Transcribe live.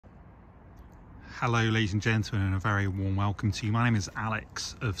Hello ladies and gentlemen, and a very warm welcome to you. My name is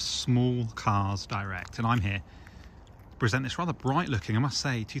Alex of Small Cars Direct, and I'm here to present this rather bright looking, I must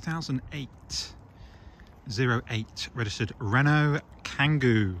say, 2008 08 registered Renault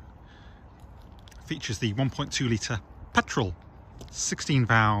Kangoo. Features the 1.2 litre petrol 16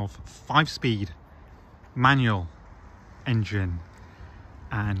 valve 5-speed manual engine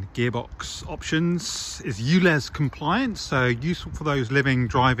and gearbox options. Is ULEZ compliant, so useful for those living,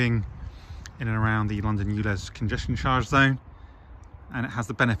 driving in and around the London ULEZ congestion charge zone, and it has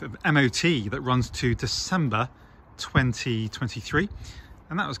the benefit of MOT that runs to December 2023,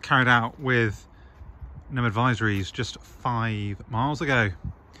 and that was carried out with no advisories just 5 miles ago.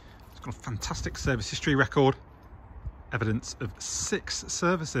 It's got a fantastic service history record, evidence of 6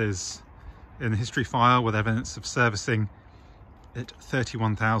 services in the history file, with evidence of servicing at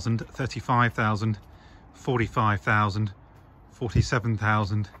 31,000, 35,000, 45,000,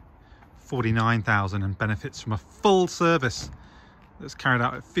 47,000, 49,000, and benefits from a full service that's carried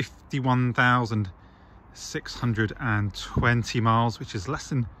out at 51,620 miles, which is less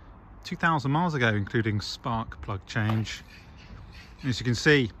than 2,000 miles ago, including spark plug change. And as you can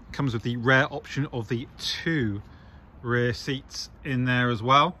see, it comes with the rare option of the 2 rear seats in there as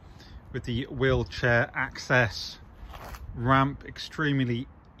well, with the wheelchair access ramp, extremely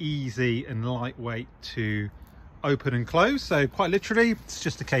easy and lightweight to open and close. So quite literally, it's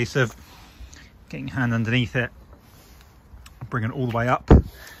just a case of getting your hand underneath it, bring it all the way up,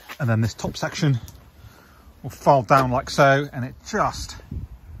 and then this top section will fold down like so, and it just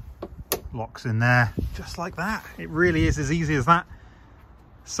locks in there just like that. It really is as easy as that.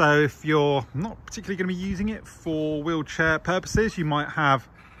 So if you're not particularly going to be using it for wheelchair purposes, you might have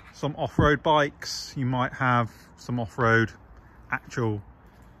some off-road bikes, you might have some off-road actual,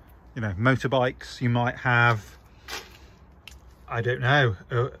 motorbikes, you might have, I don't know,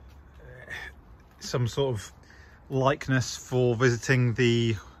 some sort of likeness for visiting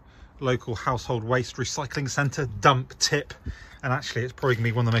the local household waste recycling centre, dump tip, and actually it's probably going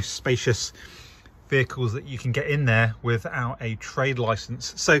to be one of the most spacious vehicles that you can get in there without a trade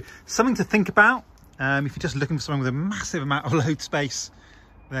license. So something to think about. If you're just looking for something with a massive amount of load space,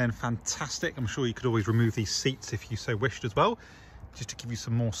 then fantastic. I'm sure you could always remove these seats if you so wished as well, just to give you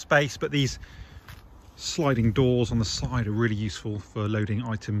some more space. But these sliding doors on the side are really useful for loading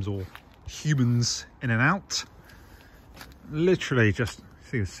items or humans in and out. Literally just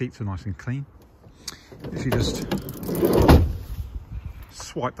see the seats are nice and clean. If you just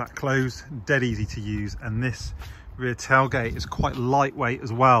swipe that closed, dead easy to use, and this rear tailgate is quite lightweight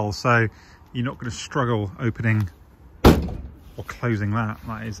as well, so you're not going to struggle opening or closing that.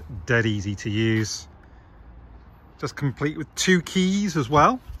 That is dead easy to use. Just complete with 2 keys as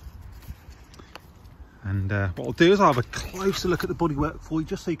well. And what I'll do is I'll have a closer look at the bodywork for you,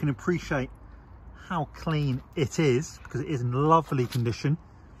 just so you can appreciate how clean it is, because it is in lovely condition.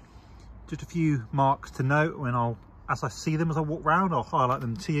 Just a few marks to note, when as I see them as I walk around, I'll highlight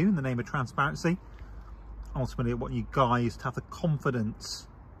them to you in the name of transparency. Ultimately, I want you guys to have the confidence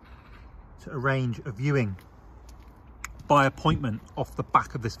to arrange a viewing by appointment off the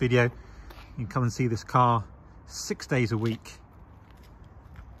back of this video. You can come and see this car 6 days a week.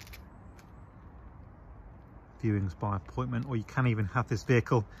 Viewings by appointment, or you can even have this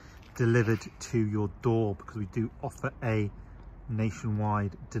vehicle delivered to your door, because we do offer a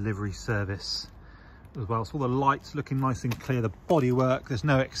nationwide delivery service as well. So all the lights looking nice and clear, the bodywork, there's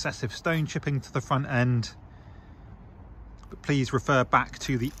no excessive stone chipping to the front end. But please refer back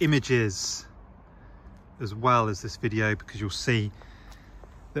to the images as well as this video, because you'll see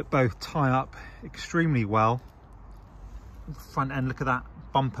that both tie up extremely well. The front end, look at that,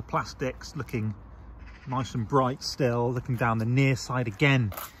 bumper plastics looking nice and bright still. Looking down the near side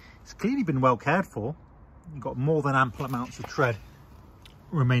again, it's clearly been well cared for. You've got more than ample amounts of tread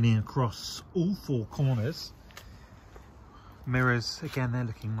remaining across all 4 corners. Mirrors, again, they're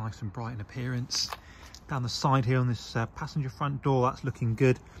looking nice and bright in appearance. Down the side here on this passenger front door, that's looking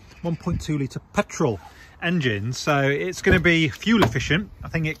good. 1.2 litre petrol engine, so it's going to be fuel efficient. I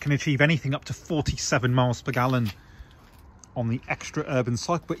think it can achieve anything up to 47 miles per gallon on the extra urban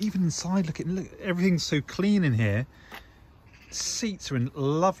side. But even inside, look, everything's so clean in here. Seats are in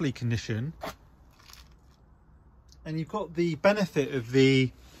lovely condition, and you've got the benefit of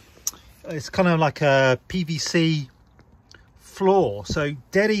it's kind of like a PVC floor, so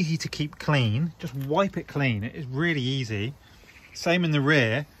dead easy to keep clean. Just wipe it clean, it is really easy. Same in the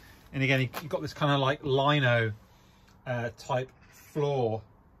rear, and again you've got this kind of like lino type floor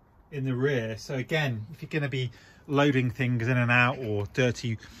in the rear. So again, if you're going to be loading things in and out, or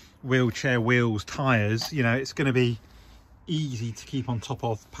dirty wheelchair wheels, tires, it's going to be easy to keep on top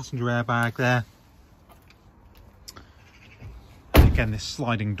of. Passenger airbag there, again, this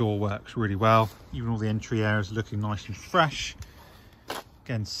sliding door works really well. Even all the entry areas looking nice and fresh.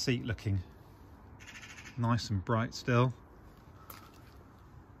 Again, seat looking nice and bright still.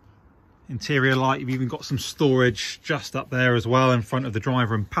 Interior light, you've even got some storage just up there as well in front of the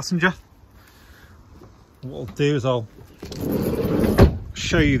driver and passenger. What I'll do is I'll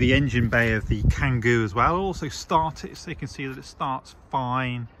show you the engine bay of the Kangoo as well. I'll also start it so you can see that it starts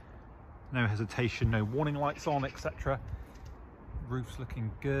fine. No hesitation, no warning lights on, etc. Roof's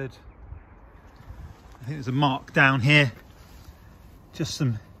looking good. I think there's a mark down here. Just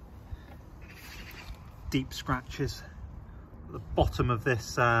some deep scratches at the bottom of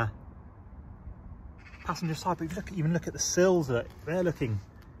this passenger side. But if you even look at the sills, they're looking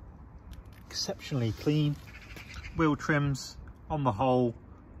exceptionally clean. Wheel trims on the whole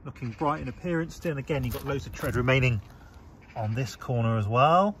looking bright in appearance still, and again you've got loads of tread remaining on this corner as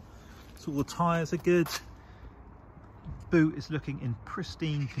well. So all the tyres are good. Boot is looking in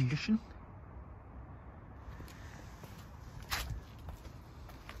pristine condition.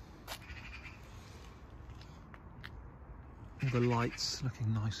 All the lights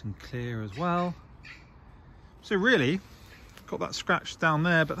looking nice and clear as well. So really, got that scratch down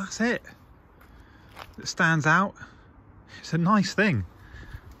there, but that's it. It stands out. It's a nice thing.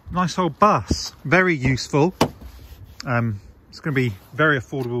 Nice old bus. Very useful. It's going to be very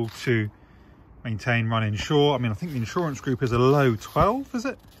affordable to maintain, run, insure. I mean, I think the insurance group is a low 12, is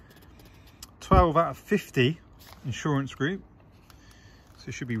it? 12 out of 50 insurance group. So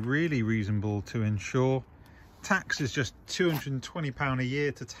it should be really reasonable to insure. Tax is just £220 a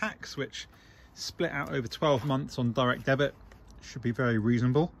year to tax, which split out over 12 months on direct debit should be very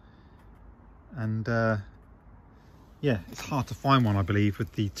reasonable. And yeah, it's hard to find one, I believe,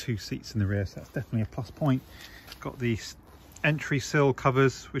 with the 2 seats in the rear, so that's definitely a plus point. Got the entry sill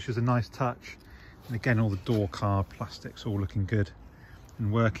covers, which is a nice touch, and again all the door card plastics all looking good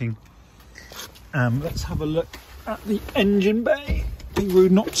and working. Let's have a look at the engine bay. Be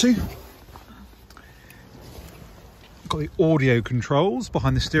rude not to. Got the audio controls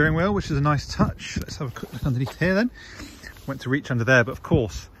behind the steering wheel, which is a nice touch. Let's have a quick look underneath here then. Went to reach under there, but of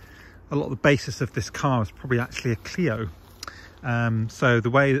course a lot of the basis of this car is probably actually a Clio. So the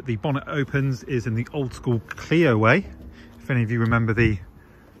way that the bonnet opens is in the old school Clio way. If any of you remember the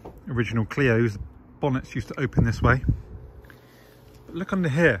original Clios, the bonnets used to open this way. But look under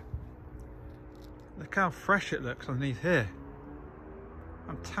here. Look how fresh it looks underneath here.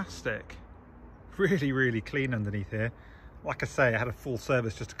 Fantastic. Really, really clean underneath here. Like I say, I had a full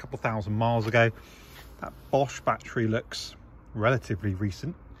service just a couple thousand miles ago. That Bosch battery looks relatively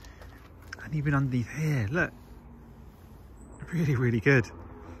recent. And even underneath here, look. Really, really good.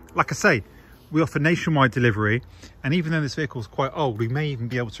 Like I say, we offer nationwide delivery, and even though this vehicle is quite old, we may even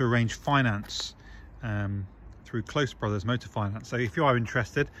be able to arrange finance through Close Brothers Motor Finance. So if you are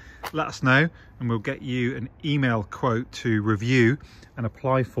interested, let us know and we'll get you an email quote to review and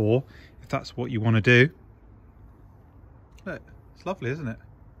apply for, if that's what you want to do. Look, it's lovely, isn't it?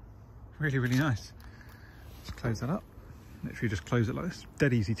 Really, really nice. Let's close that up. Literally just close it like this.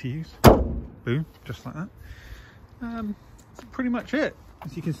 Dead easy to use. Boom, just like that. That's pretty much it.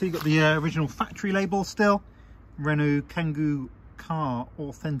 As you can see, got the original factory label still. Renault Kangoo car,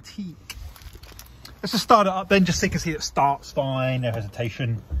 Authentique. Let's just start it up then, just so you can see it starts fine, no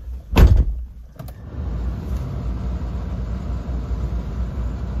hesitation.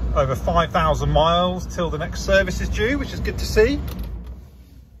 Over 5,000 miles till the next service is due, which is good to see.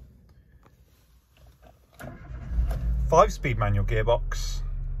 5-speed manual gearbox.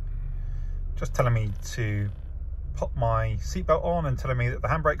 Just telling me to pop my seatbelt on and telling me that the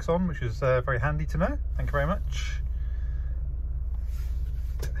handbrake's on, which is very handy to know. Thank you very much.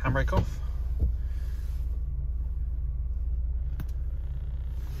 Take the handbrake off.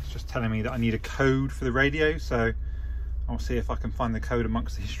 It's just telling me that I need a code for the radio, so I'll see if I can find the code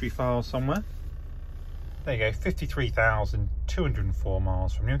amongst the history files somewhere. There you go, 53,204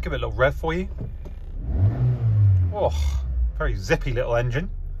 miles from you. I'll give it a little rev for you. Oh, very zippy little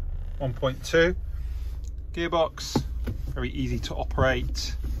engine. 1.2 gearbox, very easy to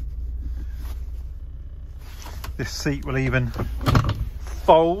operate. This seat will even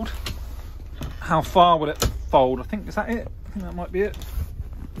fold. How far will it fold? I think, is that it? I think that might be it.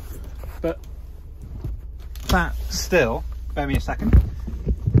 But that still, bear me a second.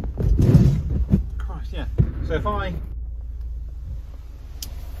 Christ, yeah. So if I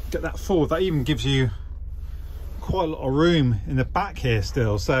get that forward, that even gives you quite a lot of room in the back here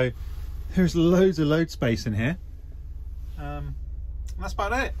still. So there's loads of load space in here. And that's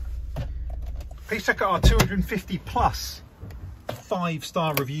about it. Please check out our 250 plus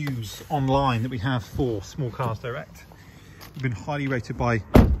 5-star reviews online that we have for Small Cars Direct. We've been highly rated by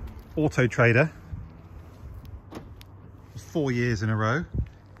Auto Trader for 4 years in a row.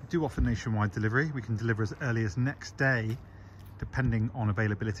 We do offer nationwide delivery. We can deliver as early as next day, depending on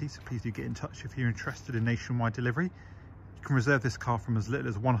availability. So please do get in touch if you're interested in nationwide delivery. You can reserve this car from as little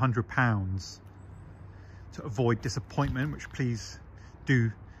as £100 to avoid disappointment, which please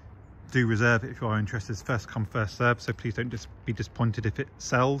do reserve it if you are interested. It's first come, first served, so please don't just be disappointed if it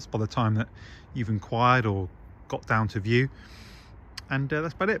sells by the time that you've inquired or got down to view. And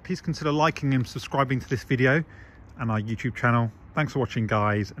that's about it. Please consider liking and subscribing to this video and our YouTube channel. Thanks for watching,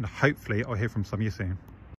 guys, and hopefully I'll hear from some of you soon.